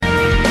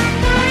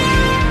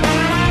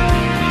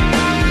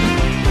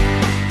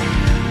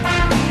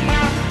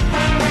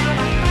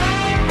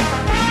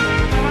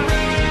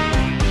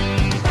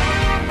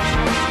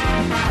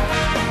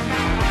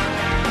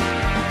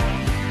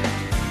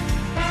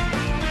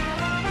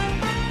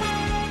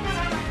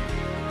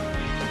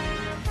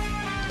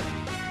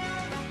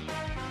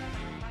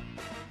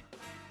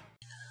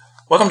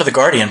Welcome to the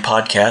Guardian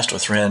podcast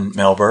with Ren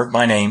Melberg.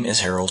 My name is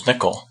Harold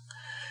Nickel.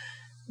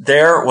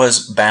 There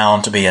was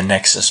bound to be a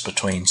nexus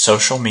between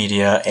social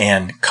media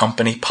and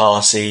company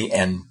policy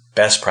and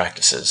best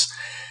practices.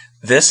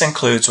 This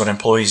includes what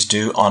employees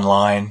do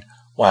online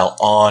while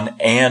on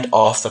and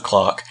off the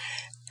clock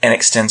and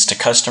extends to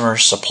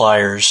customers,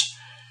 suppliers,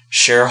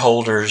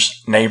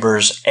 shareholders,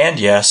 neighbors,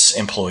 and yes,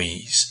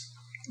 employees.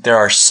 There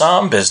are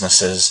some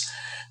businesses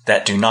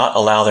that do not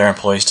allow their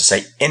employees to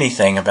say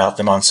anything about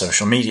them on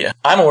social media.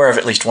 I'm aware of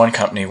at least one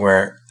company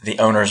where the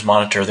owners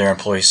monitor their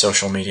employees'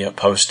 social media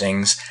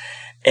postings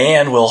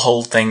and will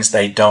hold things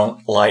they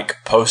don't like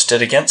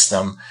posted against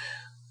them,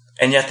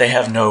 and yet they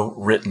have no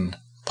written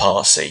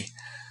policy.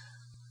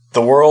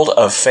 The world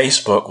of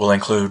Facebook will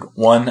include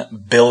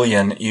 1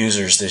 billion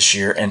users this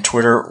year, and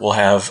Twitter will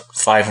have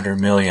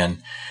 500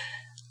 million.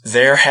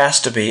 There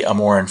has to be a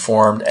more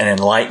informed and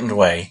enlightened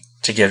way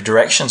to give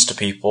directions to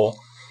people.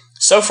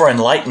 So for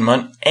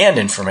enlightenment and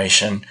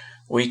information,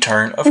 we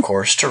turn, of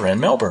course, to Ren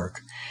Melberg.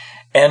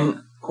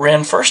 And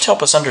Ren, first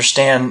help us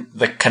understand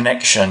the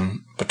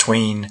connection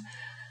between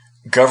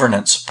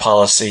governance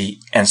policy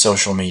and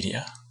social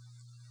media.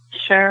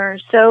 Sure.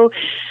 So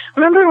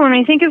remember, when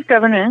we think of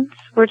governance,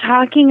 we're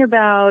talking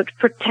about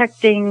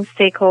protecting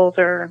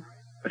stakeholder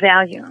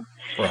value.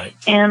 Right.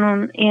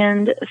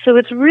 And so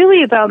it's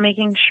really about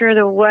making sure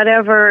that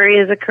whatever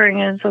is occurring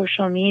in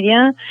social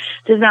media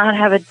does not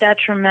have a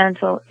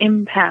detrimental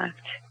impact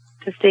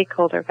to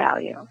stakeholder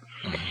value.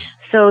 Mm-hmm.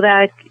 So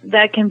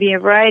that can be a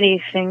variety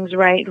of things,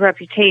 right?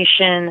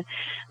 Reputation,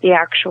 the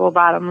actual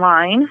bottom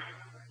line,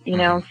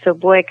 so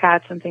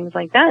boycotts and things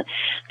like that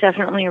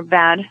definitely are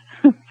bad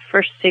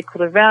for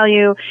stakeholder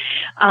value.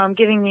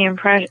 Getting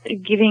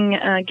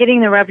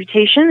the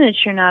reputation that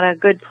you're not a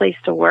good place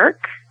to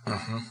work.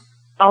 Mm-hmm.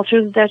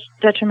 Also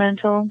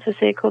detrimental to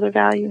stakeholder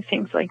value,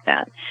 things like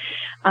that.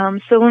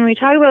 So when we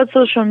talk about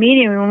social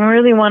media, we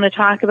really want to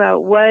talk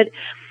about what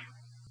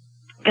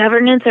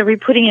governance are we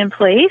putting in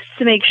place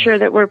to make sure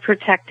that we're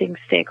protecting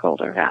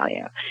stakeholder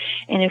value.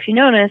 And if you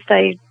noticed,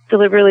 I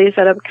deliberately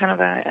set up kind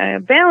of a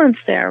balance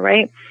there,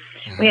 right?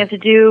 Mm-hmm. We have to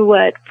do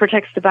what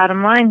protects the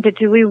bottom line, but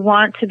do we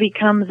want to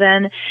become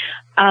then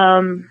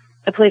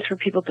a place where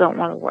people don't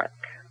want to work?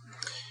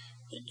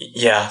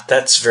 Yeah,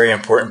 that's very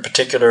important,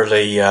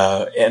 particularly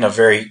in a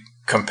very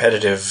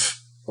competitive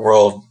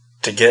world,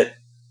 to get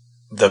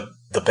the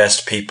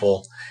best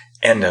people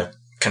and to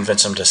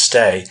convince them to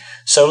stay.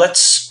 So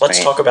let's right.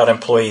 talk about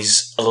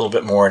employees a little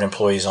bit more and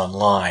employees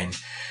online,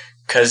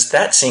 because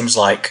that seems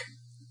like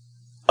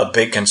a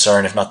big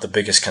concern, if not the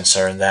biggest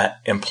concern, that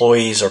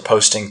employees are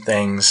posting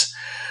things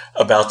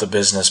about the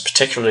business,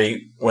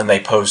 particularly when they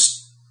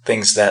post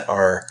things that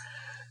are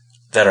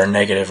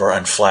negative or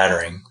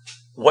unflattering.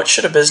 What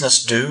should a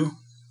business do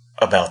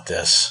about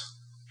this?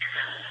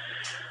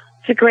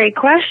 It's a great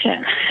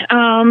question.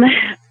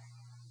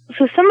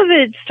 So some of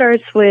it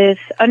starts with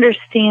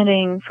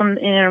understanding from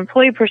an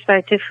employee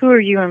perspective, who are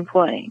you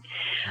employing?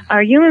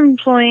 Are you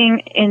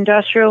employing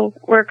industrial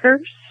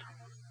workers?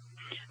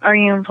 Are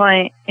you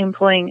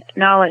employing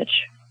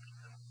knowledge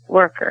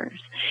workers?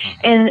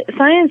 And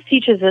science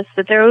teaches us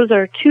that those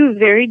are two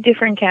very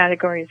different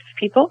categories of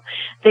people.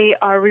 They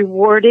are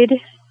rewarded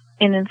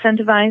and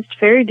incentivized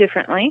very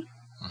differently.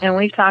 And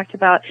we've talked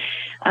about,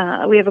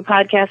 we have a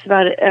podcast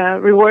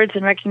about rewards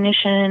and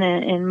recognition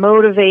and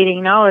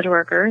motivating knowledge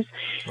workers,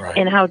 right,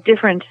 and how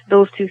different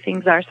those two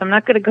things are. So I'm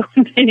not going to go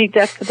into any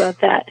depth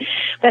about that.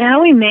 But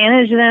how we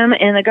manage them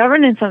and the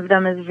governance of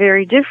them is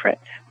very different.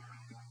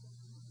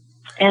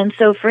 And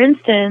so, for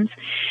instance,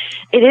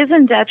 it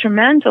isn't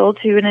detrimental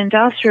to an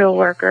industrial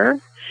worker,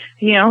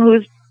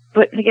 who's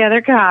putting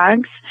together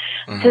cogs,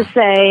 mm-hmm, to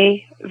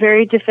say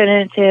very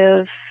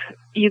definitive,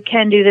 you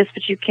can do this,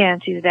 but you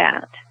can't do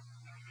that.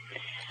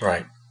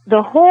 Right.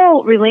 The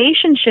whole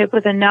relationship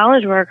with a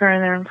knowledge worker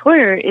and their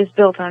employer is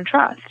built on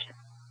trust.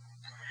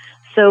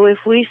 So if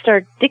we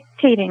start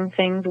dictating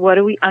things, what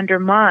do we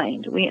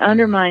undermine? We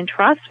undermine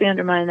trust. We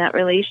undermine that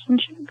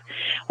relationship.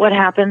 What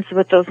happens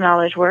with those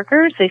knowledge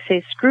workers? They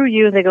say, screw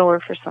you. They go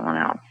work for someone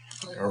else.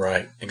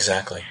 Right.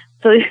 Exactly.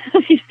 So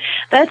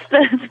that's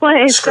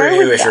why I screw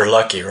you if you're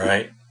lucky,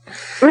 right?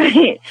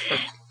 Right.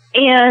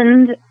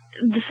 And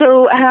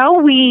so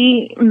how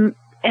we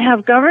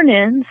have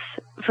governance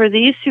for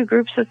these two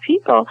groups of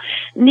people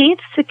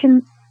needs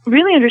to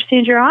really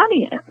understand your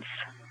audience,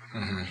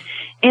 mm-hmm,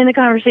 and the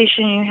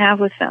conversation you have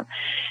with them.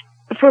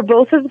 For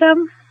both of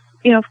them,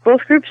 for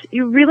both groups,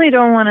 you really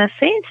don't want to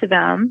say to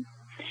them,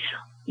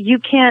 you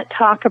can't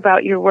talk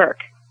about your work,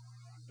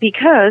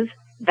 because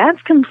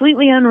that's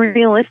completely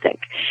unrealistic.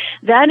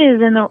 That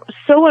is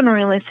so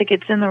unrealistic,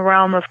 it's in the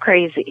realm of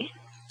crazy.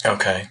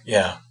 Okay,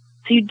 yeah.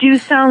 So you do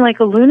sound like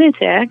a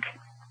lunatic,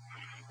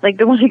 like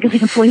the one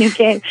example you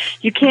gave.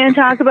 You can't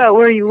talk about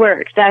where you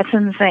work. That's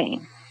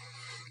insane.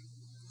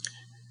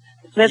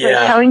 That's like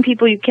telling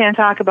people you can't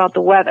talk about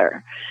the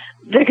weather.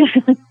 They're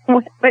gonna,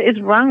 what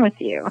is wrong with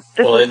you?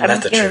 Isn't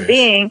that the truth?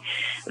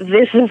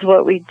 This is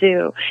what we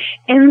do.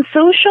 And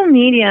social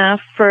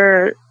media,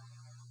 for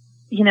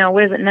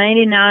what is it,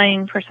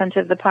 99%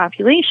 of the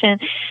population,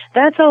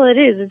 that's all it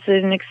is. It's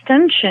an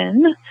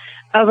extension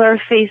of our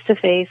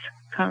face-to-face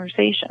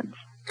conversations.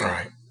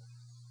 Right.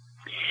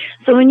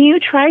 So when you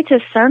try to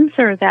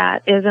censor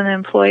that as an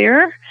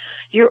employer,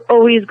 you're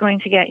always going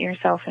to get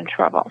yourself in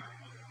trouble.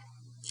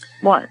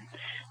 1.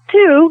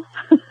 2,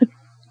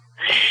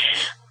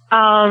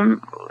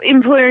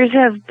 employers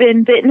have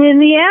been bitten in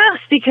the ass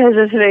because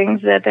of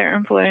things that their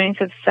employees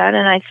have said.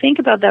 And I think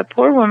about that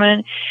poor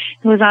woman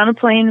who was on a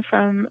plane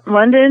from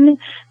London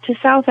to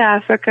South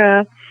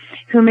Africa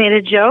who made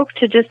a joke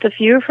to just a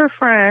few of her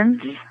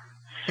friends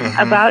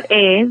about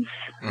AIDS,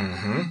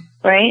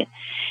 right?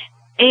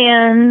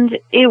 And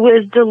it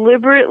was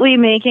deliberately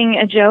making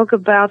a joke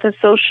about the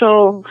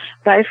social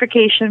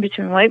bifurcation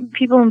between white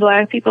people and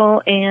black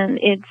people and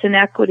its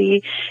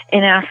inequity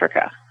in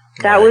Africa.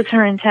 That was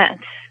her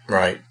intent.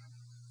 Right.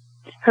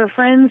 Her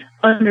friends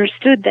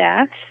understood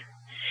that.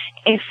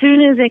 As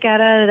soon as it got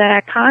out of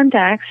that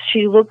context,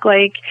 she looked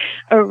like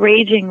a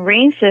raging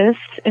racist.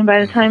 And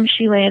by the time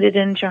she landed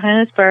in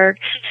Johannesburg,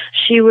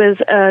 she was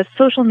a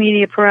social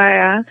media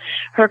pariah.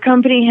 Her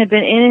company had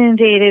been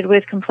inundated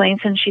with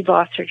complaints and she'd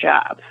lost her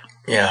job.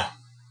 Yeah.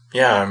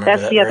 Yeah, I remember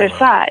That's that the other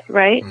side,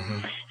 right?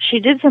 She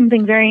did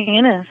something very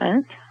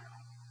innocent.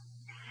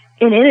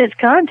 And in its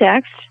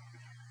context,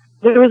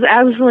 there was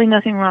absolutely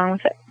nothing wrong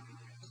with it.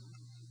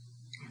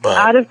 But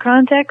out of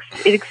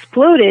context, it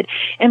exploded.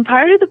 And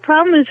part of the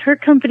problem is her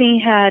company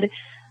had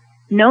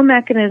no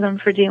mechanism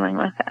for dealing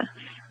with this.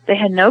 They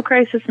had no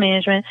crisis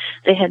management.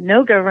 They had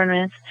no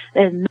governance.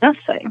 They had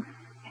nothing.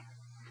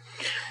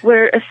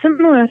 Where a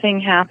similar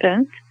thing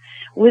happened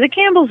with a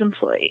Campbell's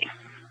employee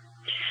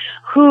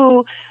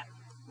who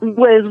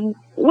was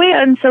way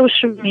on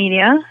social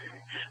media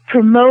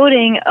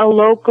promoting a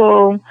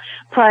local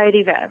pride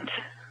event.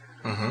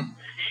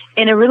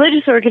 And a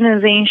religious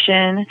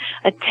organization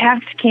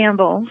attacked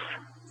Campbell's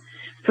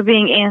for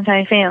being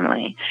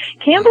anti-family.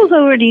 Campbell's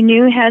already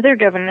had their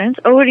governance,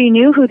 already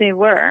knew who they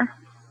were,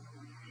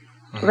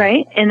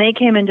 right? And they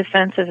came in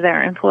defense of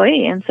their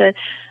employee and said,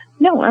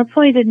 no, our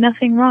employee did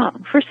nothing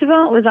wrong. First of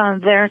all, it was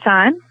on their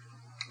time.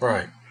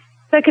 Right.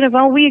 Second of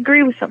all, we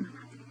agree with them.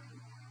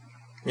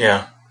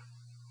 Yeah.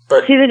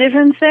 But see the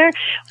difference there?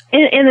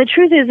 And the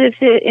truth is,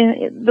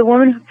 if the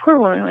woman, poor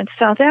woman, went to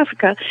South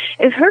Africa,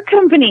 if her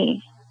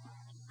company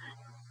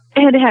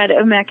had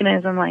a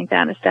mechanism like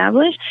that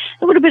established,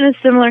 it would have been a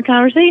similar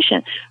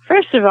conversation.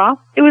 First of all,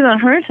 it was on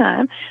her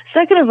time.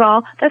 Second of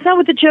all, that's not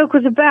what the joke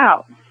was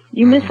about.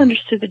 You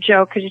misunderstood the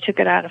joke because you took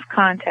it out of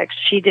context.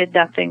 She did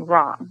nothing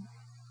wrong.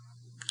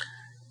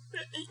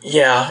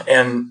 Yeah,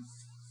 and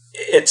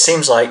it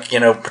seems like,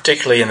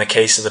 particularly in the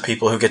case of the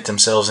people who get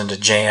themselves into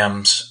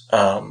jams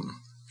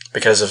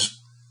because of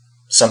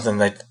something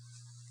that,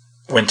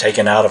 when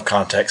taken out of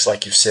context,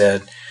 like you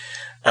said,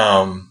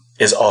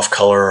 is off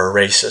color or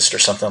racist or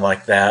something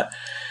like that.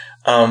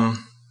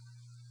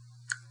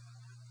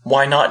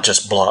 Why not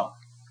just block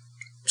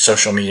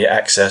social media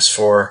access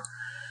for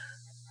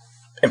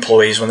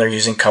employees when they're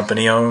using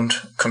company-owned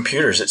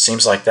computers? It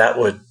seems like that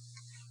would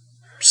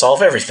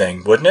solve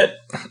everything, wouldn't it?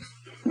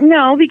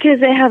 No, because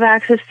they have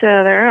access to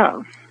their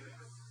own.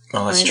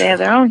 Well, that's true. They have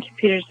their own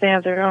computers. They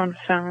have their own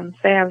phones.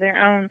 They have their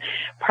own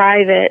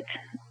private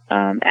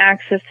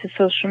access to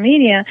social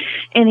media.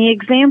 And the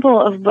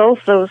example of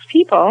both those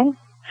people,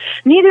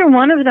 neither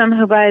one of them,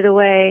 who, by the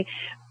way,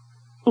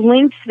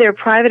 linked their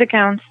private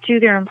accounts to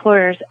their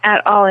employers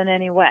at all in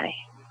any way.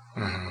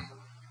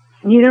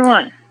 Neither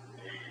one.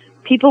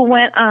 People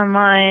went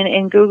online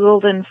and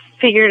Googled and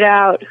figured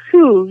out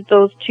who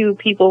those two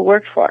people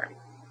worked for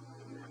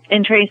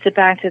and traced it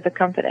back to the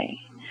company.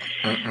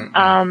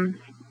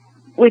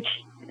 Which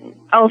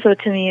also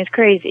to me is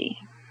crazy.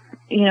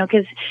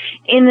 Because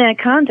in that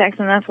context,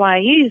 and that's why I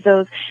use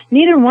those,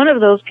 neither one of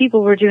those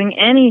people were doing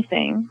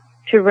anything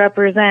to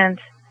represent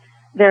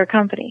their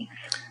companies.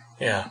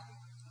 Yeah.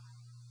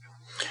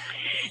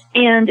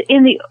 And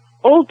in the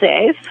old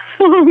days,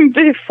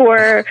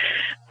 before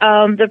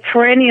the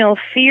perennial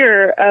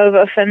fear of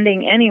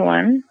offending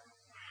anyone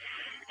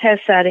has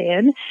set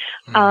in,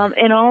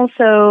 and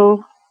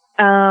also,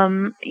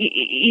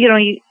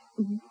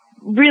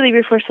 really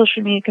before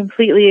social media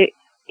completely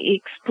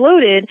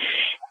exploded,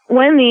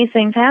 when these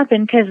things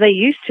happen, because they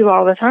used to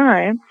all the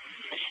time,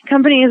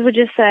 companies would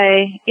just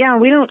say, yeah,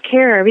 we don't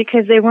care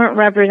because they weren't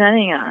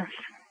representing us.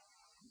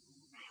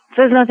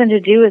 This has nothing to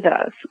do with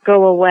us.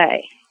 Go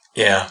away.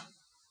 Yeah.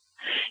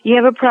 You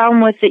have a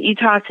problem with it, you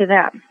talk to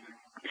them.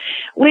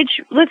 Which,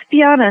 let's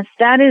be honest,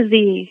 that is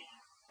the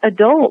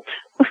adult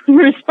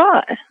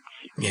response.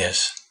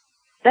 Yes.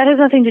 That has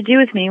nothing to do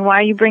with me. Why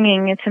are you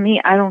bringing it to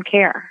me? I don't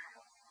care.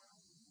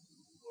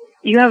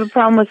 You have a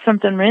problem with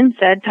something Rin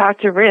said, talk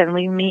to Rin,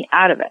 leave me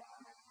out of it.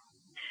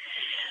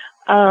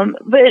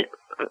 But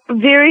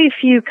very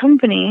few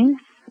companies,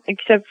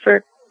 except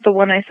for the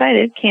one I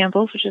cited,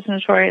 Campbell's, which is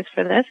notorious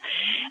for this,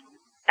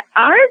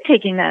 are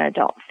taking that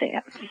adult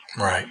stance.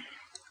 Right.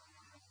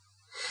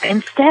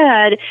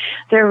 Instead,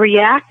 they're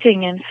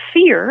reacting in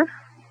fear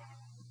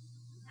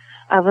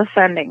of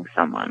offending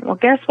someone. Well,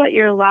 guess what?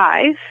 You're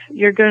live.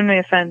 You're going to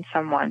offend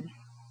someone.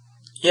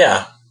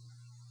 Yeah.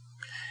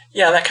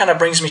 Yeah, that kind of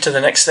brings me to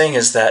the next thing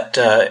is that,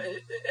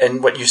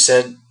 and what you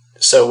said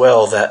so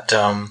well, that,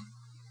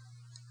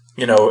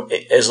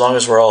 as long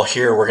as we're all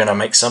here, we're going to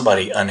make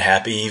somebody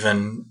unhappy,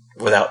 even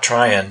without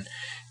trying.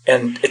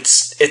 And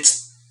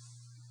it's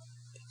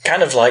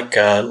kind of like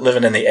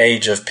living in the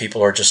age of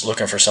people are just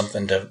looking for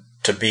something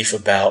to beef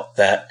about.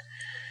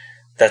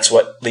 That's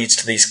what leads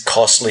to these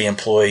costly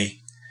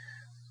employee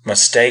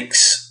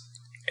mistakes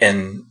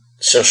in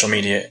social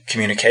media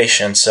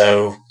communication.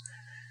 So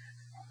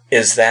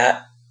is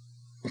that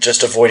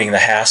just avoiding the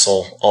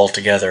hassle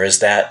altogether? Is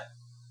that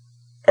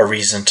a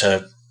reason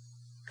to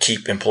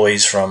keep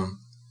employees from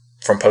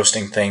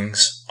posting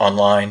things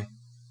online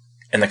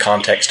in the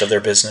context of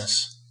their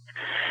business?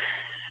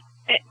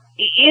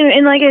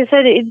 And like I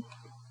said,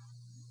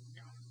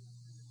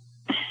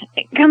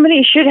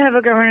 companies should have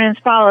a governance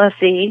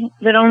policy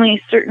that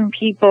only certain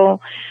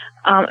people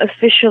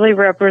officially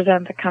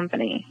represent the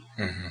company.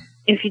 Mm-hmm.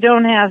 If you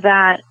don't have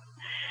that,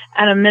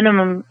 at a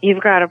minimum,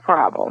 you've got a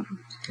problem.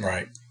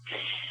 Right.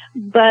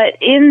 But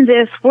in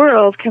this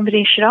world,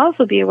 companies should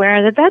also be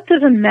aware that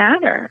doesn't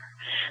matter.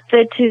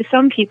 That to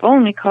some people,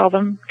 and we call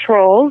them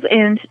trolls,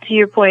 and to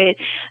your point,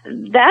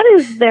 that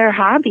is their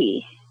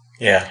hobby.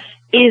 Yeah.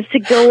 Is to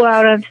go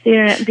out onto the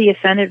internet and be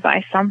offended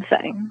by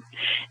something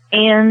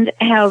and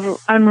have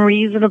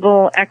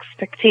unreasonable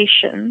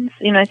expectations.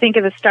 I think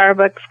of the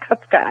Starbucks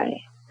cup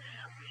guy.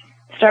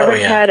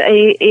 Starbucks had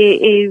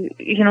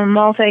a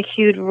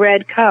multi-hued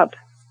red cup.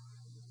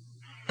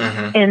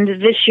 Mm-hmm. And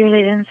this year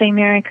they didn't say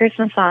Merry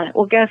Christmas on it.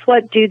 Well, guess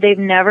what, dude? They've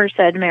never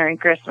said Merry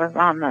Christmas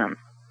on them.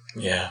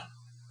 Yeah.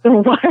 So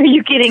why are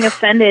you getting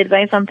offended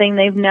by something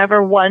they've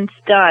never once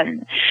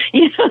done?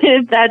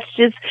 That's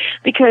just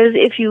because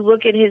if you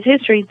look at his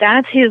history,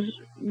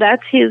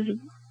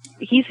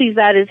 he sees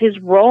that as his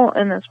role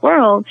in this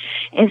world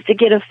is to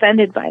get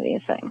offended by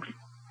these things.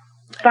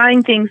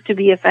 Find things to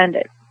be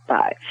offended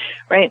by,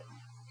 right?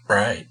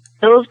 Right.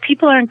 Those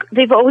people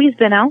they've always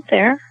been out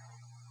there.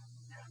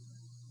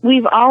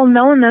 We've all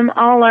known them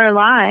all our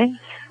lives.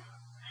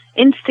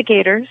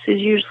 Instigators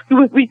is usually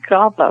what we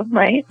call them,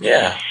 right?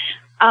 Yeah.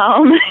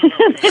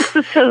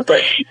 So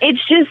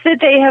it's just that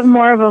they have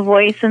more of a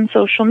voice in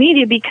social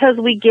media because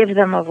we give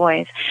them a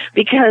voice,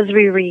 because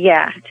we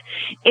react.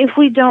 If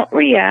we don't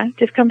react,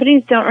 if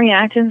companies don't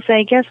react and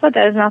say, guess what,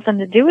 that has nothing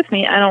to do with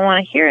me, I don't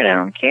want to hear it, I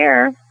don't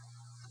care.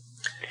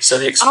 So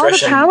the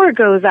expression... all the power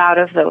goes out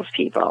of those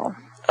people.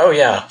 Oh,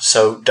 yeah.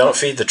 So don't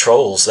feed the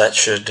trolls. That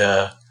should...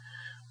 that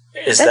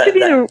should be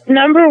the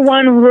number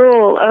one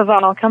rule of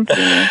all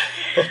companies.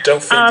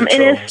 Don't feed the trolls.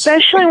 And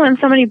especially when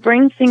somebody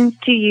brings things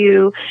to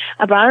you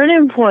about an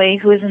employee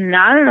who is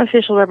not an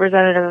official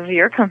representative of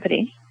your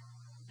company,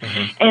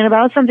 mm-hmm. and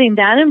about something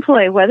that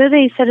employee, whether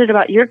they said it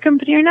about your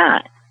company or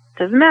not,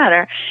 doesn't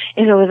matter.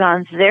 If it was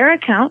on their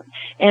account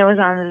and it was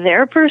on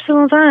their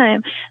personal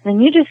time,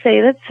 then you just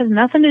say that has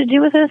nothing to do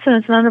with us and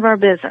it's none of our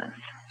business.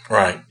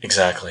 Right,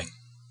 exactly.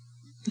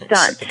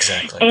 Done.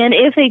 Exactly. And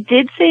if they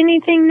did say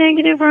anything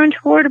negative or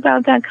untoward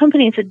about that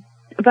company,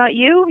 about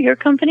you, your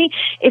company,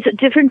 it's a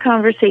different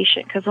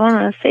conversation. Because what I'm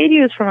going to say to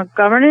you is from a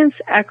governance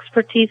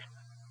expertise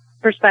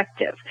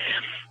perspective.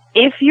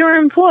 If your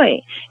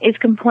employee is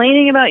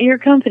complaining about your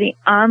company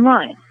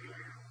online,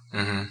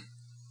 mm-hmm.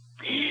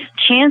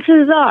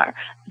 chances are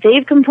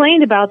they've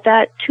complained about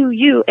that to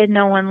you and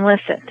no one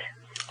listened.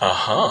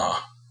 Uh-huh.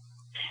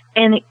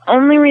 And the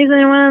only reason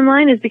they went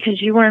online is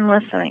because you weren't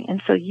listening.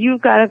 And so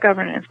you've got a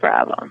governance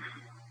problem.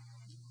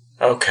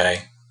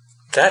 Okay.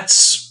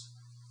 That's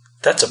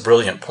a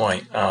brilliant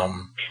point.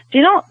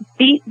 You don't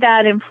beat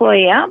that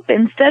employee up.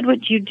 Instead,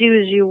 what you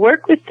do is you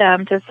work with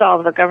them to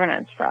solve the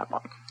governance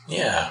problem.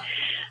 Yeah.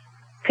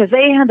 Because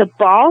they had the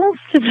balls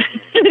to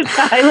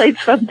highlight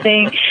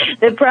something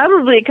that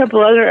probably a couple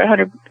other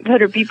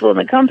 100 people in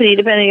the company,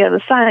 depending on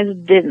the size,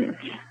 didn't.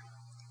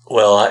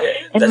 Well,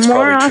 that's and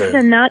more probably often true.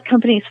 than not,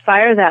 companies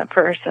fire that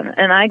person.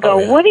 And I go, Oh,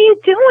 yeah. What are you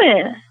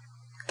doing?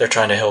 They're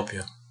trying to help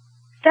you.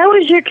 That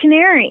was your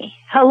canary.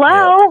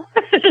 Hello?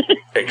 Yep.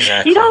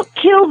 Exactly. You don't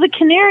kill the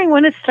canary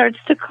when it starts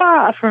to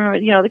cough. Remember,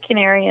 the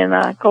canary in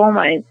the coal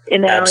mine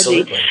analogy.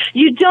 Absolutely.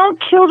 You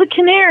don't kill the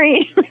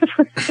canary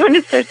when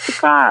it starts to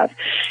cough.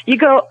 You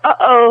go,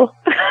 uh-oh,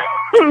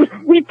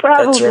 we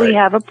probably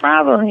have a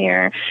problem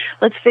here.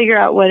 Let's figure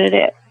out what it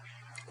is.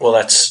 Well,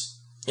 that's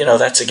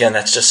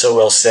just so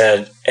well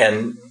said.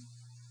 And,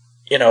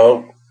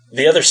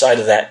 the other side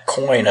of that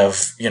coin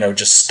of,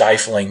 just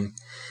stifling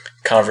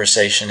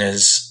conversation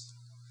is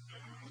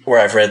where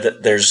I've read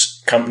that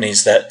there's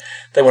companies that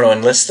they want to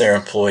enlist their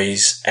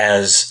employees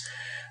as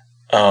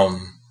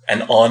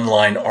an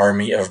online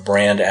army of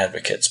brand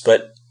advocates.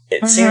 But it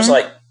mm-hmm. seems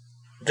like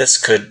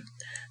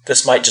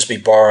this might just be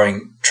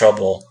borrowing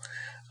trouble.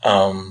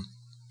 And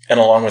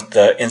along with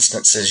the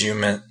instances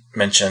you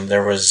mentioned,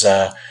 there was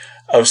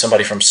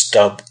somebody from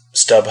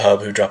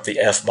StubHub who dropped the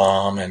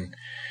F-bomb, and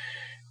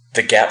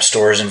the Gap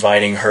stores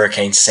inviting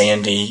Hurricane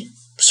Sandy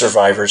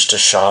survivors to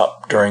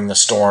shop during the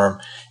storm.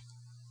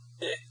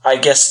 I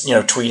guess,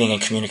 tweeting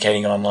and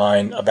communicating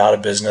online about a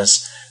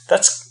business,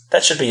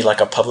 that should be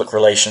like a public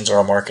relations or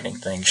a marketing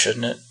thing,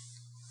 shouldn't it?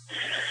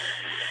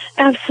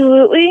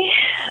 Absolutely.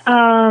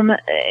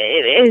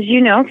 As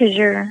you know, because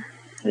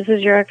this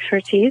is your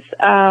expertise,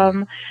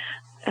 the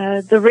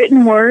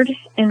written word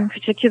in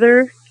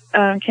particular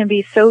can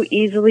be so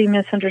easily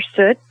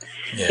misunderstood.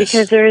 Yes.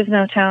 Because there is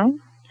no tone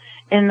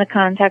and the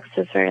context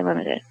is very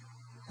limited.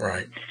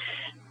 Right.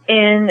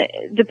 And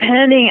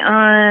depending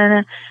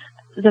on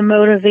the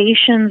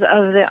motivations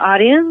of the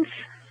audience,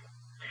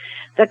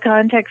 the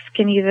context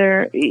can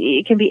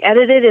be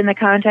edited and the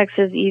context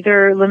is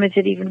either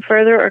limited even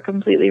further or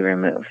completely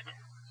removed.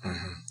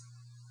 Mm-hmm.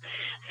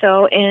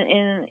 So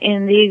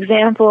in the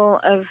example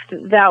of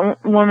that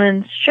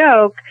woman's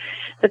joke,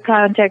 the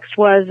context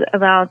was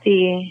about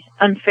the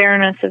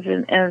unfairness of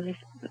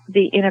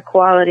the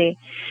inequality,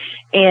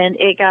 and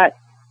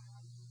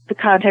the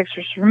context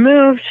was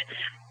removed,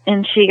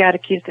 and she got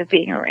accused of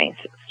being a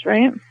racist,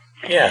 right?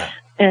 Yeah.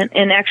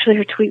 And actually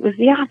her tweet was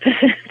the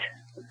opposite.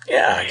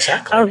 Yeah,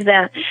 exactly. Of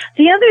that.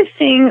 The other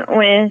thing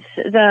with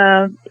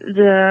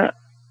the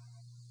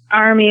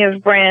army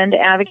of brand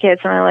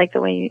advocates, and I like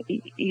the way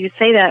you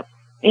say that,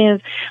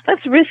 is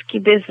that's risky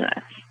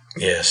business.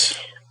 Yes.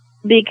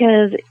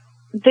 Because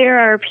there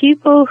are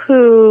people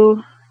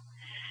who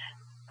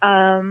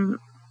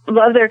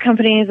love their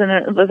companies and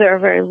they're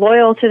very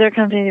loyal to their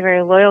company, they're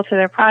very loyal to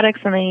their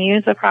products, and they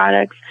use the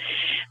products,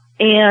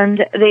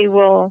 and they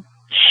will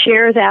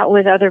share that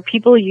with other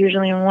people,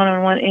 usually in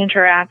one-on-one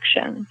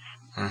interactions.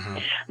 Mm-hmm.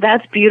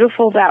 That's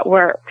beautiful. That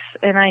works.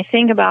 And I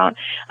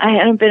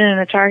hadn't been in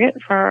a Target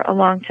for a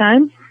long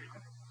time.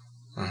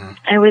 Mm-hmm.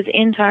 I was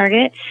in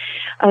Target.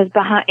 I was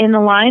in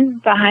the line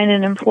behind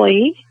an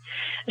employee.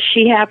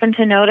 She happened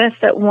to notice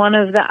that one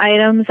of the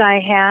items I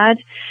had,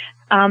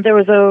 there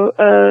was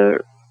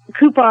a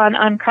coupon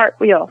on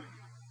Cartwheel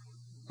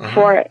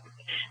for it.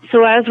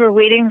 So as we're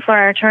waiting for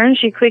our turn,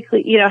 she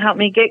quickly, helped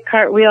me get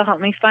Cartwheel,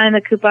 helped me find the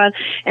coupon,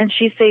 and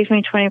she saved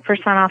me 20%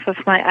 off of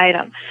my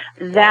item.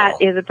 That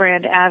is a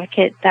brand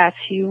advocate. That's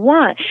who you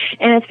want.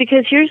 And it's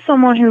because you're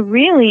someone who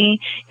really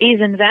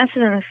is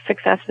invested in the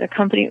success of their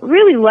company,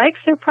 really likes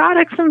their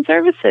products and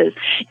services,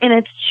 and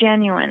it's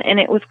genuine. And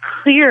it was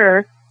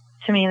clear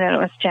to me that it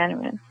was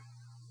genuine.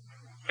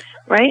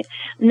 Right?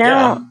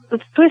 Now,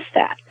 let's twist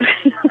that.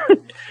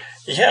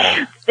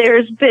 Yeah.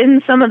 There's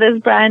been some of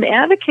this brand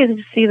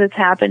advocacy that's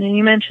happened, and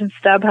you mentioned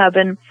StubHub,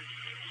 and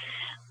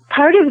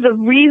part of the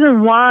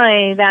reason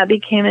why that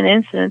became an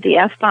incident, the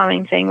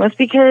F-bombing thing, was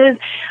because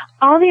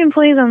all the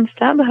employees on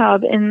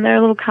StubHub and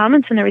their little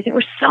comments and everything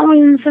were so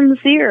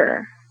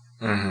insincere.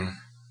 Mm-hmm.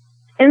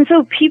 And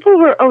so people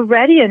were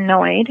already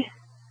annoyed,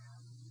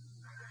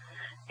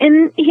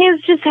 and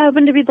his just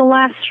happened to be the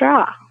last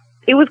straw.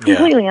 It was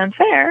completely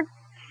unfair.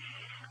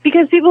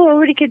 Because people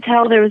already could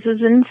tell there was this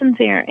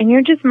insincere, and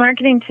you're just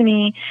marketing to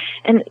me,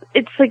 and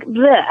it's like,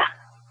 bleh.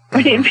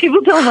 Right?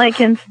 People don't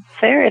like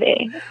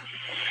insincerity.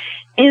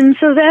 And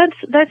so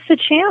that's the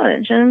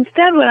challenge. And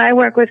instead, what I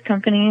work with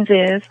companies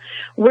is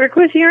work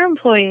with your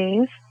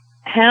employees,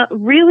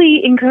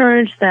 really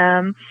encourage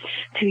them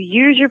to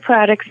use your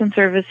products and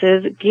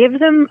services, give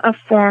them a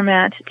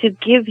format to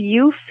give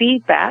you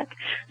feedback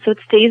so it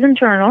stays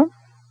internal,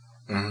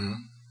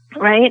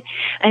 right?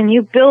 And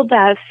you build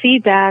that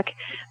feedback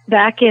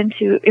back in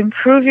to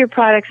improve your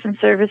products and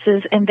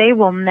services, and they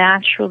will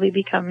naturally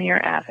become your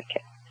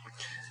advocate.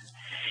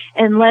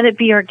 And let it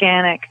be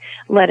organic,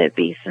 let it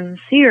be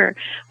sincere.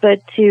 But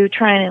to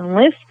try and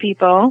enlist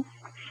people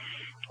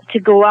to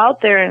go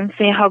out there and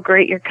say how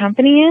great your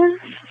company is,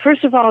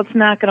 first of all, it's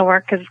not going to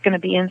work because it's going to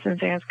be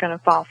insincere, it's going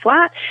to fall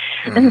flat.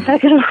 And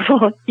second of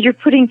all, you're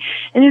putting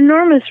an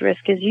enormous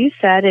risk, as you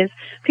said, is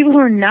people who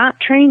are not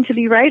trained to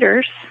be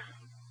writers.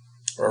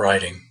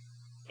 Writing.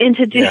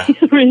 Into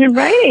doing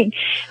writing.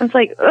 It's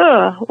like,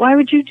 why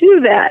would you do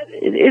that?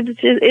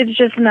 It's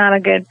just not a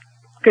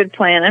good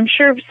plan. I'm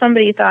sure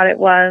somebody thought it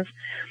was,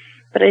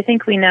 but I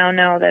think we now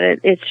know that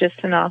it's just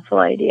an awful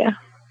idea.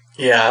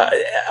 Yeah,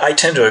 I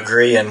tend to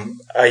agree,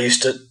 and I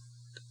used to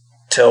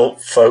tell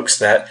folks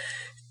that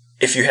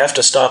if you have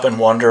to stop and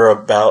wonder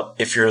about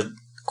if you're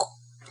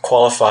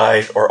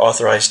qualified or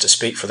authorized to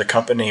speak for the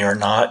company or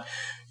not,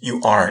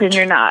 you aren't. Then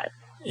you're not.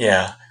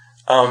 Yeah.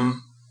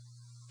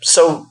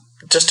 So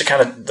just to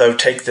kind of, though,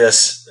 take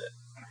this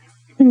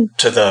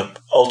to the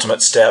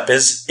ultimate step,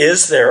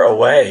 is there a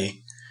way,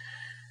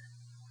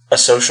 a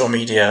social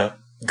media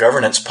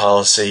governance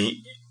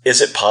policy,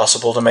 is it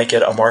possible to make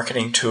it a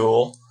marketing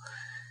tool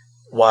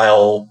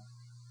while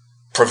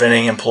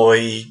preventing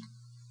employee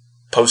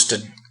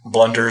posted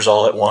blunders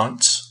all at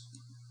once?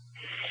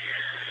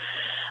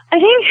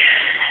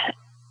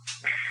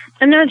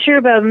 I'm not sure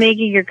about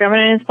making your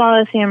governance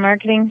policy a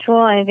marketing tool.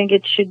 I think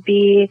it should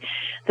be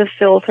the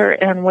filter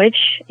in which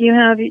you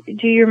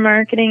do your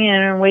marketing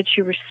and in which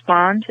you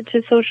respond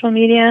to social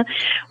media.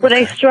 What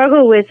I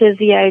struggle with is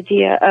the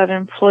idea of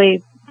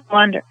employee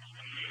blunders.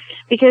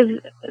 Because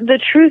the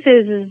truth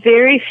is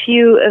very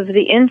few of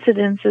the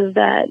incidences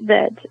that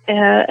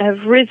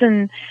have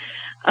risen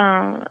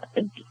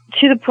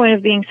to the point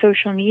of being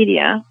social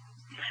media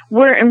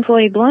were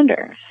employee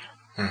blunders.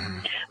 Mm-hmm.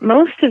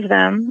 Most of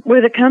them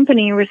were the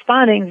company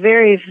responding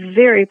very,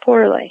 very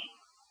poorly.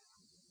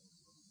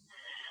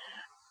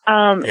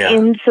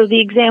 And so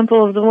the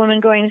example of the woman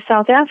going to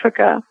South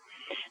Africa,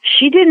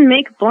 she didn't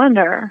make a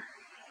blunder.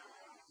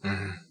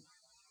 Mm-hmm.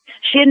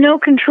 She had no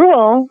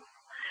control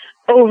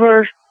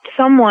over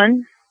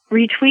someone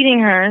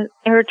retweeting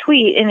her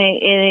tweet in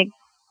a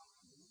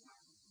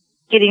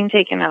getting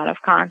taken out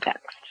of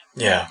context.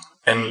 Yeah.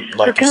 And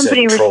like her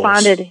company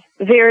responded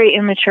very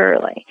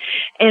immaturely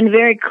and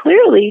very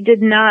clearly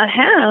did not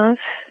have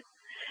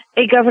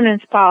a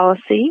governance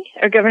policy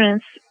or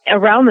governance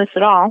around this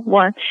at all.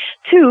 One,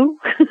 two,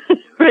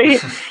 right?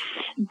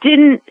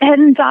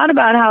 hadn't thought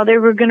about how they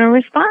were going to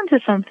respond to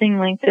something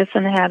like this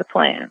and had a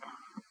plan.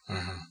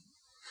 Mm-hmm.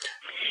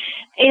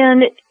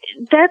 And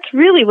that's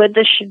really what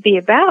this should be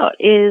about,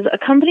 is a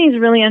company's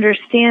really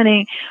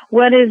understanding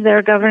what is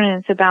their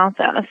governance about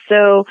that.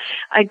 So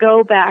I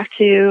go back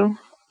to,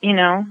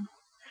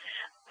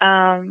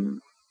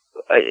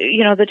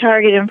 the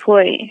Target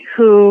employee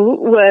who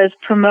was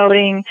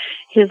promoting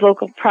his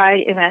local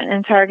Pride event,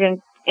 and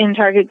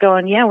Target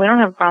going, yeah, we don't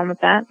have a problem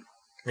with that.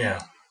 Yeah.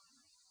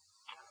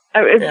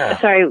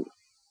 Sorry,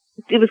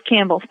 it was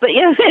Campbell's. But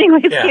yes,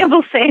 anyways,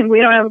 Campbell's saying we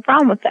don't have a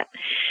problem with that.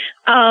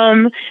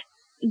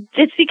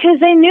 It's because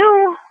they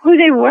knew who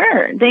they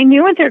were. They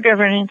knew what their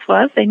governance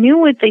was. They knew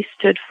what they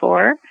stood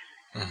for.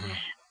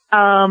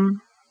 Mm-hmm.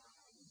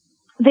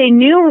 They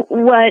knew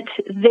what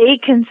they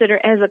consider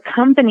as a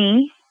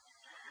company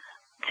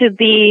to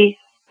be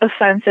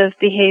offensive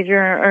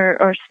behavior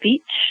or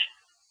speech.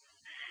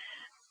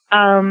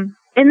 And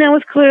that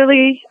was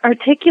clearly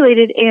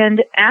articulated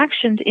and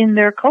actioned in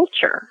their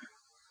culture.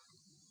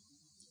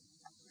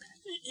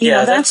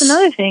 That's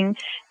another thing.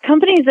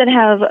 Companies that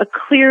have a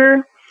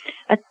clear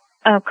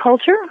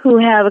culture, who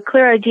have a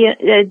clear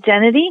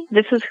identity,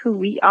 this is who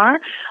we are,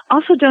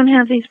 also don't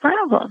have these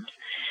problems.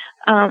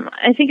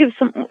 I think of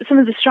some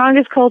of the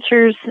strongest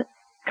cultures,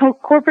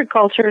 corporate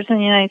cultures in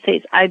the United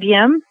States.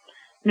 IBM,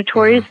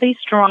 notoriously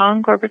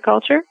strong corporate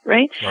culture,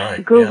 right?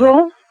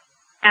 Google,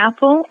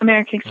 Apple,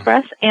 American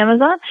Express,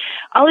 Amazon,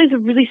 all these are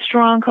really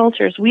strong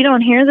cultures. We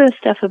don't hear this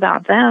stuff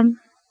about them.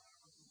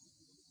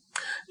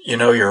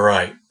 You're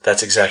right.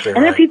 That's exactly right.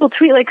 And then people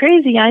tweet like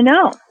crazy, I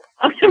know.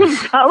 I'm going to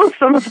follow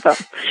some of them,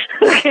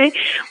 okay?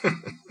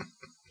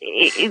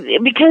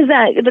 Because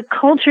the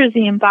culture is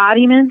the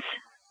embodiment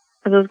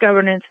of those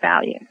governance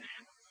values.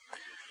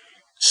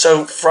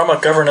 So from a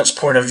governance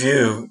point of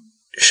view,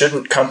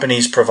 shouldn't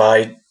companies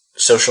provide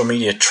social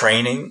media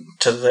training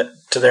to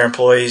their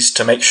employees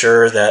to make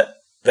sure that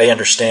they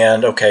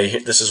understand, okay,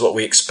 this is what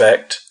we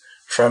expect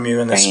from you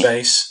in this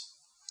space?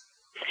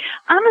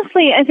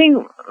 Honestly, I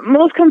think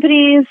most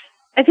companies,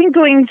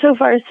 going so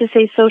far as to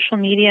say social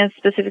media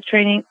specific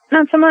training,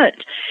 not so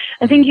much.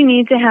 I think you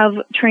need to have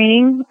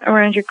training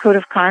around your code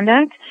of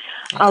conduct.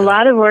 Okay. A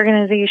lot of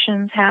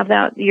organizations have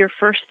that your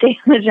first day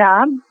on the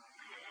job,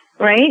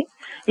 right?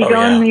 You go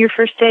on your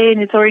first day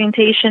and it's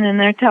orientation, and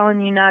they're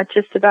telling you not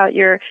just about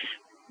your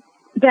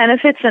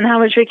benefits and how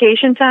much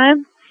vacation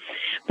time,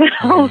 but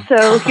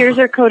also here's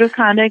our code of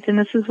conduct and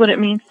this is what it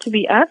means to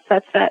be us.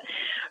 That's that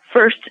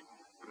first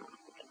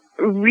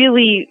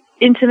really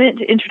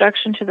intimate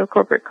introduction to the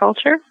corporate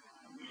culture.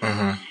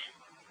 Mm-hmm.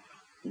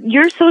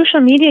 Your social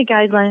media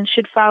guidelines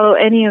should follow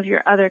any of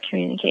your other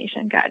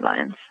communication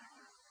guidelines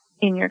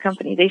in your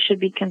company. They should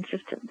be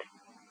consistent.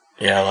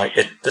 Yeah,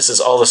 this is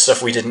all the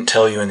stuff we didn't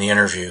tell you in the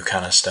interview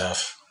kind of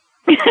stuff.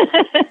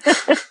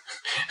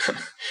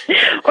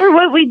 Or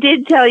what we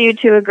did tell you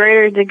to a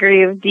greater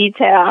degree of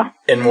detail.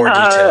 In more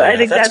detail. I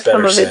think that's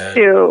some of it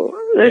too.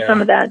 There's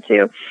some of that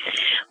too.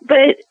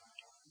 But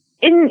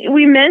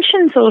we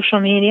mentioned social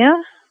media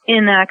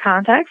in that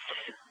context,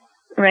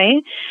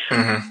 right?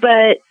 Mm-hmm.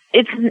 But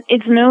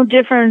it's no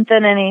different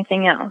than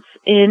anything else.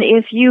 And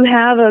if you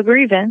have a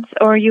grievance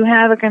or you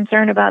have a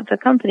concern about the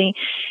company,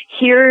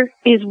 here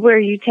is where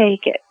you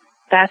take it.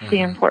 That's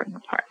the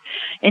important part.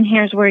 And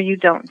here's where you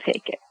don't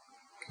take it.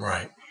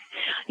 Right.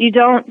 You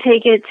don't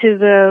take it to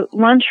the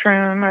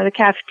lunchroom or the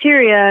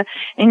cafeteria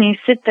and you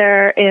sit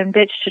there and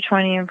bitch to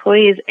 20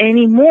 employees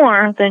any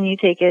more than you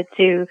take it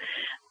to,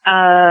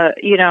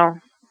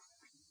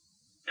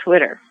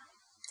 Twitter.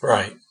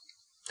 Right.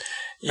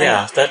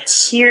 Yeah, right.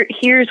 That's...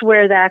 Here's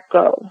where that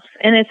goes.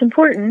 And it's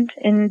important,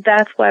 and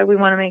that's why we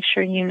want to make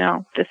sure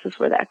this is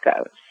where that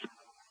goes.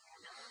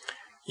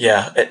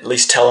 Yeah, at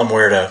least tell them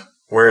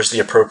where's the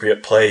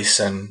appropriate place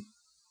and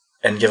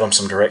give them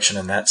some direction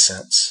in that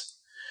sense.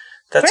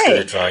 That's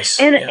good advice.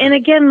 And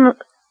again,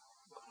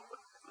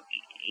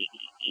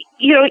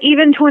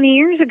 even 20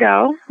 years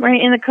ago,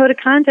 right, in the Code of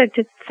Conduct,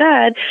 it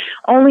said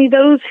only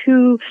those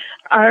who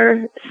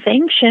are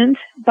sanctioned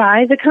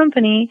by the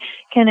company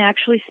can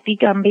actually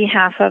speak on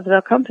behalf of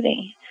the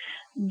company.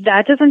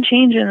 That doesn't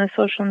change in the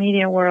social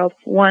media world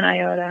one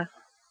iota.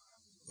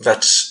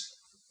 That's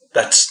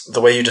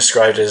the way you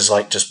described it, is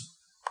like just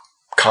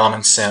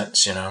common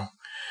sense,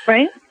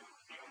 Right.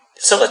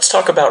 So let's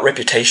talk about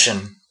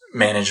reputation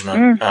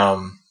management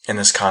in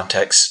this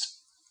context.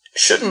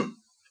 shouldn't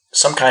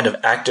some kind of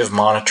active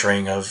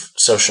monitoring of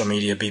social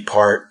media be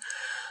part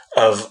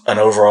of an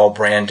overall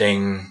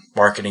branding,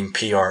 marketing,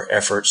 PR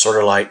effort, sort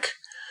of like,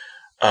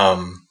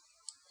 the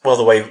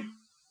way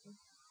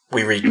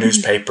we read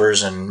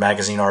newspapers and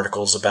magazine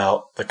articles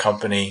about the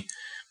company?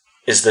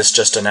 Is this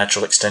just a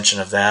natural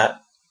extension of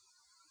that?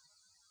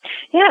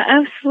 Yeah,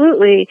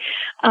 absolutely.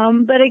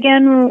 But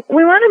again,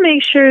 we want to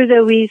make sure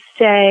that we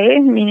stay,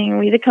 meaning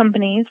we the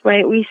companies,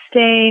 right? We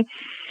stay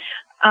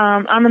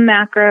on the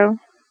macro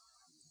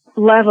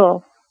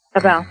level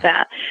about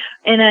that.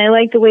 And I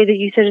like the way that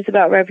you said it's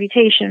about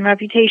reputation.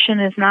 Reputation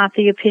is not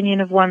the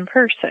opinion of one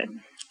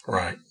person.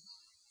 Right.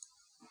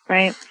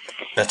 Right?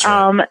 That's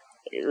right.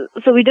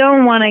 So we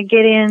don't want to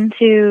get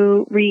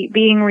into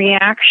being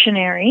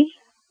reactionary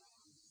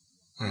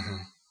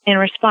in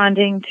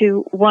responding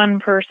to one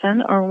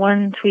person or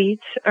one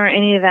tweet or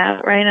any of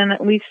that, right? And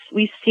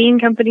we've seen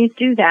companies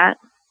do that.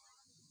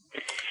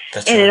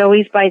 That's and right. It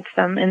always bites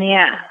them in the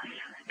ass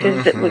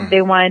because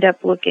they wind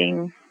up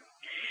looking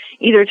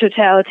either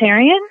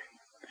totalitarian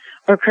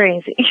or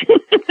crazy.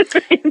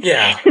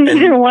 Yeah.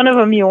 Neither one of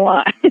them you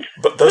want.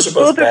 But those are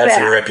both bad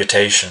for your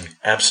reputation.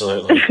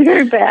 Absolutely.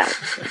 Very bad.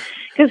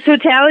 Because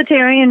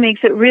totalitarian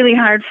makes it really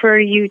hard for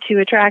you to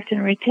attract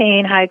and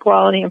retain high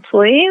quality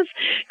employees.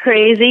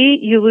 Crazy,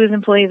 you lose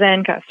employees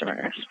and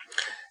customers.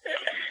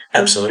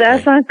 Absolutely. So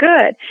that's not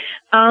good.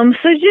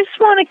 So just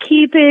want to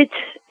keep it,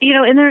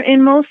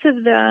 in most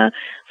of the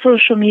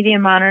social media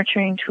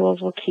monitoring tools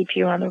will keep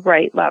you on the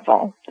right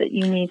level that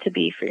you need to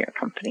be for your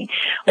company.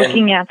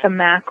 Looking at the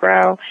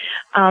macro,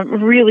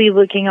 really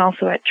looking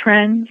also at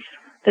trends.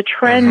 The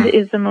trend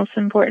is the most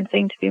important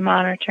thing to be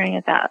monitoring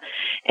at that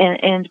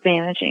and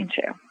managing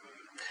too.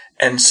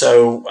 And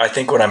so I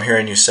think what I'm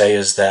hearing you say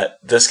is that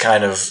this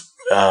kind of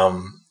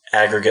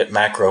aggregate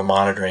macro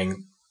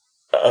monitoring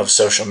of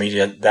social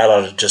media, that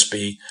ought to just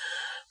be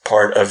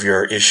part of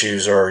your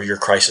issues or your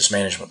crisis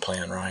management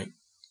plan, right?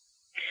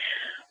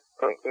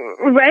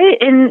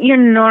 Right, in your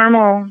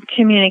normal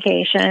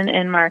communication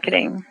and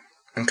marketing.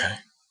 Okay.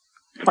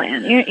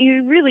 Plan.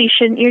 You really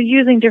shouldn't. You're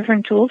using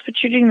different tools,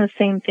 but you're doing the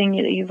same thing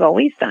that you've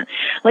always done.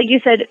 Like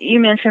you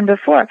mentioned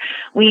before,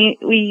 we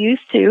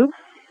used to,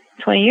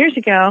 20 years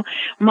ago,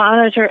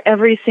 monitor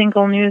every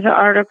single news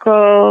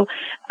article,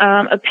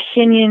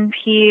 opinion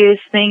piece,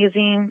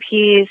 magazine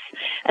piece,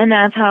 and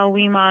that's how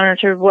we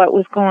monitored what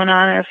was going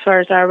on as far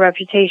as our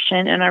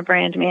reputation and our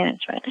brand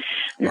management.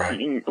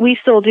 Right. We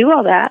still do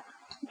all that.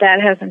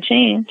 That hasn't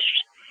changed.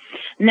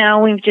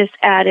 Now we've just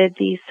added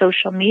these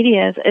social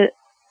media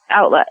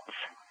outlets.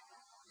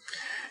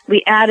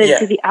 We added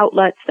to the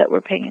outlets that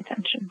we're paying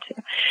attention to.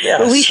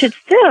 Yes. But we should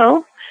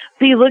still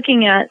be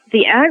looking at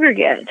the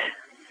aggregate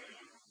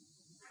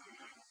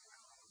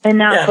and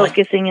not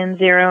focusing and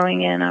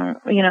zeroing in on,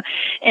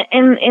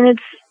 and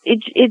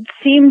it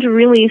seemed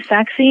really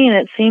sexy and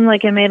it seemed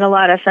like it made a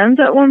lot of sense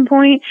at one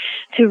point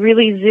to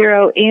really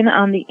zero in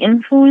on the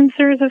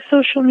influencers of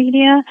social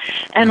media.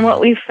 And what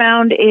we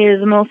found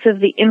is most of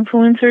the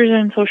influencers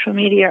in social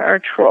media are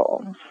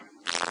trolls.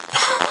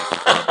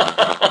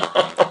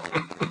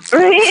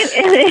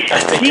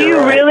 Right? Do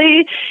you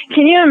really,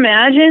 can you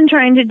imagine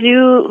trying to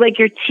do like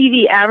your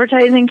TV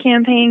advertising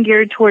campaign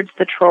geared towards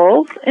the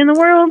trolls in the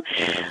world?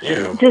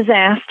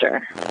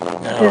 Disaster.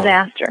 No.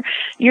 Disaster.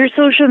 Your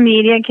social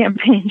media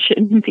campaign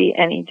shouldn't be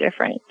any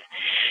different.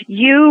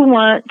 You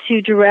want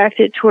to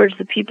direct it towards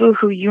the people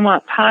who you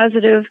want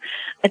positive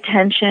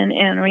attention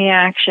and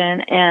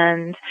reaction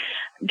and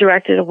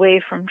direct it away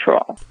from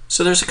troll.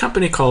 So there's a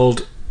company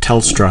called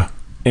Telstra,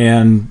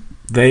 and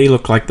they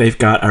look like they've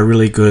got a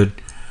really good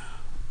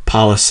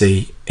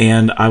policy,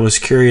 and I was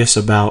curious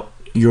about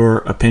your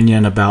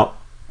opinion about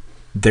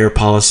their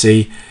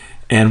policy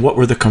and what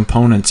were the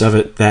components of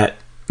it that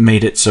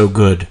made it so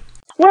good.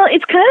 Well,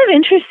 it's kind of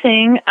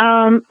interesting.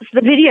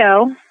 The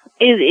video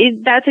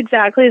that's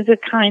exactly the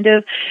kind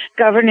of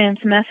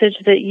governance message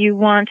that you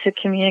want to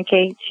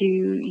communicate to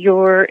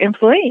your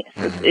employees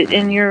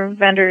and your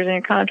vendors and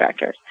your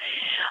contractors.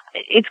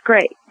 It's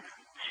great.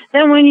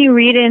 Then when you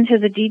read into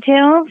the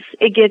details,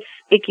 it gets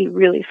icky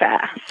really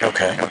fast.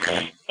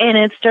 Okay. And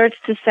it starts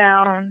to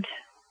sound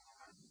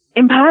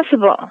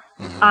impossible,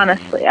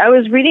 honestly. I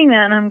was reading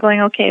that and I'm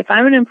going, okay, if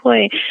I'm an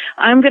employee,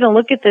 I'm going to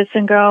look at this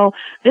and go,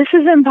 this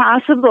is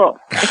impossible.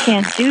 I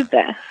can't do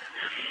this.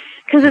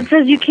 Because it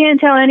says you can't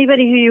tell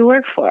anybody who you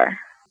work for.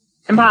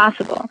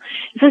 Impossible.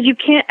 It says you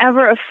can't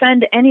ever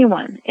offend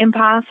anyone.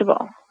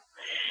 Impossible.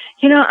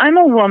 I'm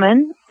a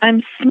woman,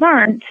 I'm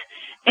smart,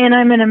 and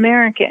I'm an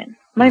American.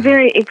 My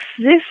very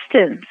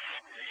existence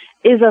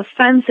is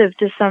offensive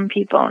to some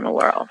people in the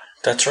world.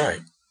 That's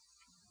right.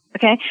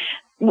 Okay?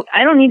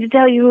 I don't need to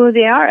tell you who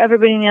they are.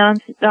 Everybody in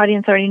the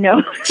audience already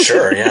knows.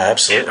 Sure, yeah,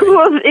 absolutely.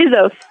 Who is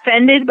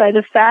offended by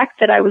the fact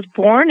that I was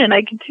born and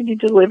I continue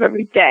to live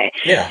every day.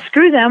 Yeah.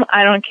 Screw them.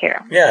 I don't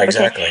care. Yeah,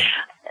 exactly. Okay?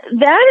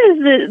 That is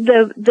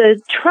the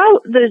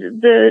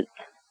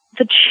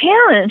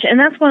challenge, and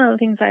that's one of the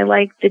things I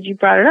like that you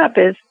brought it up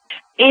is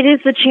it is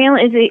the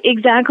challenge,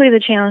 exactly the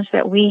challenge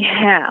that we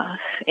have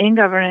in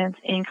governance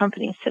in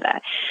companies today.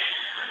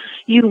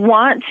 You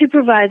want to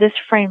provide this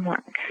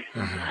framework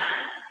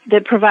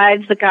that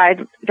provides the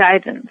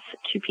guidance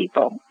to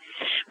people.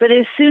 But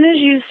as soon as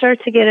you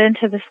start to get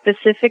into the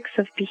specifics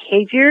of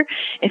behavior,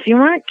 if you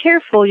aren't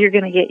careful, you're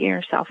going to get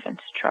yourself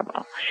into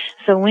trouble.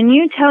 So when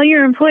you tell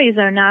your employees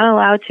they're not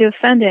allowed to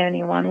offend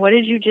anyone, what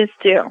did you just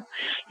do?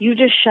 You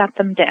just shut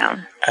them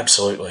down.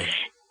 Absolutely.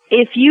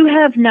 If you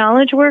have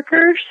knowledge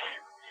workers,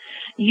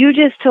 you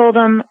just told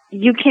them,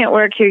 you can't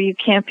work here, you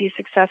can't be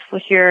successful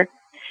here,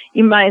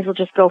 you might as well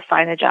just go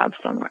find a job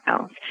somewhere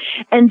else.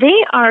 And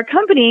they are a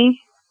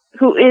company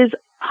who is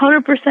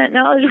 100%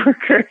 knowledge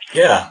workers.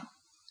 Yeah.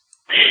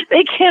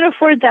 They can't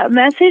afford that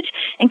message.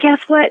 And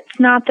guess what? It's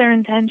not their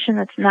intention.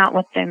 That's not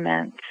what they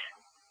meant.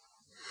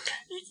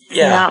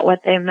 Yeah. Not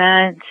what they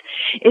meant.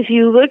 If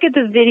you look at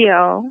the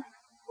video,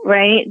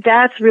 right,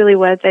 that's really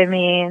what they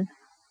mean.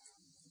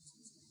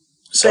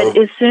 So,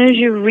 but as soon as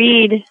you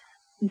read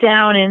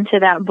down into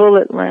that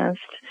bullet list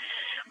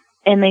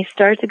and they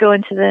start to go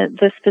into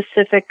the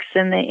specifics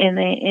and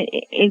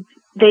they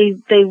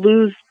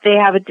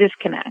have a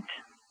disconnect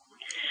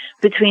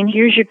between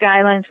here's your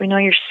guidelines, we know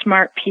you're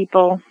smart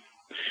people,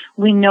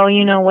 we know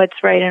you know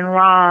what's right and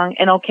wrong,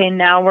 and okay,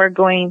 now we're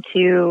going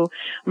to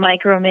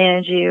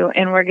micromanage you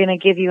and we're going to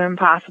give you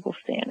impossible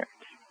standards.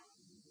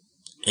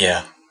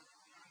 Yeah.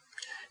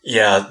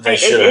 Yeah, they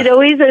should.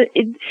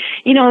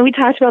 We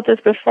talked about this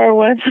before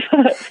once,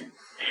 but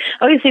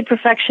obviously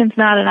perfection's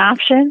not an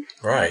option.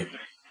 Right.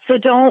 So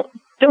don't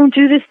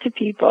do this to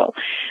people.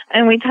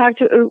 And we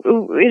talked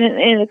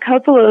in a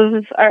couple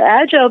of our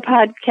Agile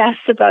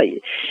podcasts about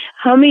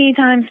how many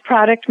times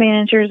product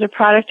managers or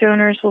product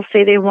owners will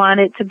say they want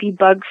it to be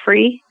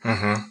bug-free.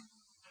 Mm-hmm.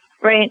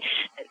 Right?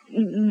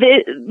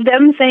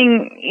 Them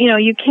saying,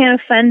 you can't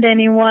offend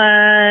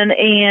anyone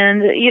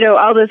and,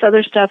 all this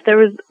other stuff. There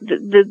was,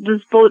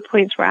 those bullet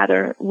points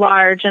rather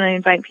large, and I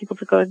invite people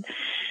to go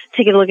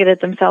take a look at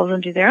it themselves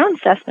and do their own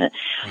assessment.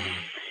 Mm-hmm.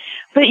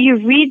 But you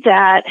read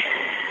that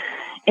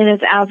in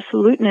its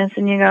absoluteness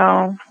and you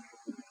go,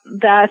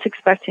 that's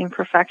expecting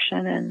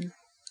perfection, and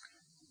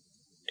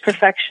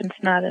perfection's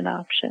not an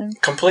option.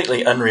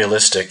 Completely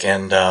unrealistic.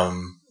 And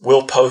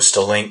we'll post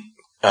a link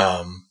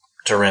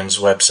to Ren's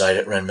website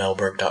at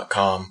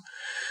renmelberg.com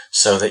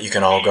so that you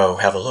can all go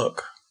have a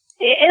look.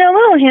 And a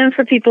little hint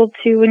for people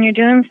too, when you're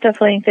doing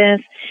stuff like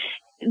this,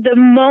 the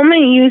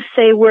moment you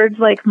say words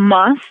like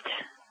must,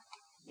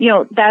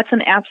 that's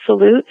an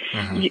absolute.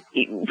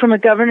 Mm-hmm. From a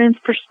governance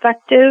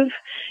perspective,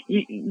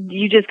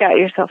 you just got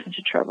yourself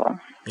into trouble.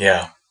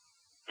 Yeah.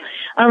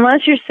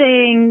 Unless you're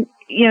saying,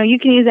 you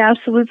can use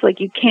absolutes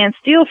like you can't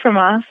steal from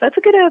us. That's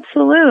a good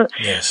absolute.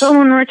 Yes. But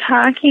when we're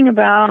talking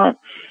about,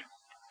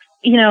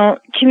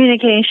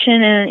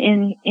 communication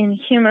and in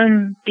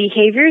human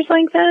behaviors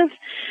like this,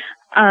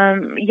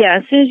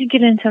 as soon as you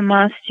get into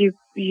must,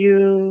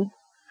 you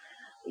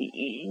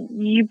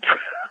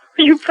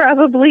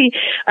probably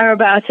are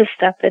about to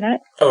step in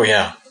it. Oh,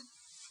 yeah.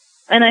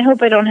 And I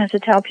hope I don't have to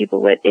tell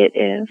people what it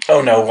is.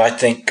 Oh, no, I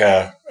think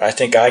I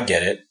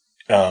get it.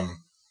 And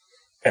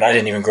I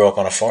didn't even grow up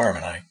on a farm,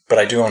 but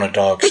I do own a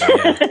dog, so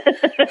yeah.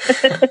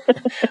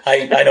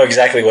 I know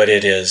exactly what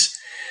it is.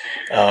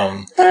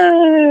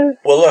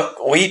 Well, look,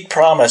 we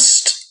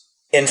promised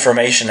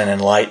information and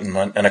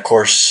enlightenment, and of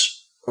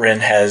course,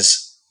 Ren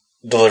has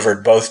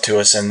delivered both to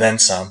us and then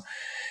some.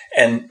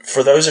 And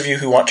for those of you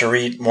who want to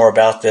read more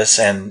about this,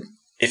 and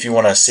if you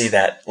want to see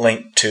that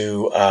link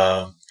to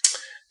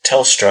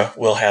Telstra,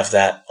 we'll have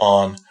that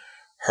on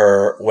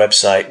her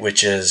website,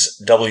 which is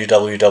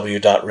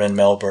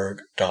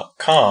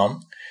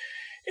www.renmelberg.com.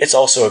 It's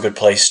also a good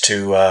place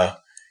to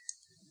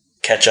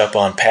catch up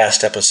on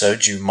past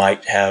episodes you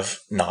might have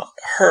not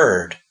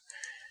heard.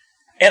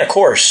 And of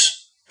course,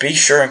 be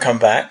sure and come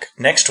back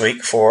next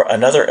week for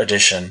another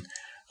edition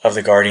of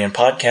the Guardian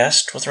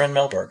Podcast with Ren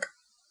Melberg.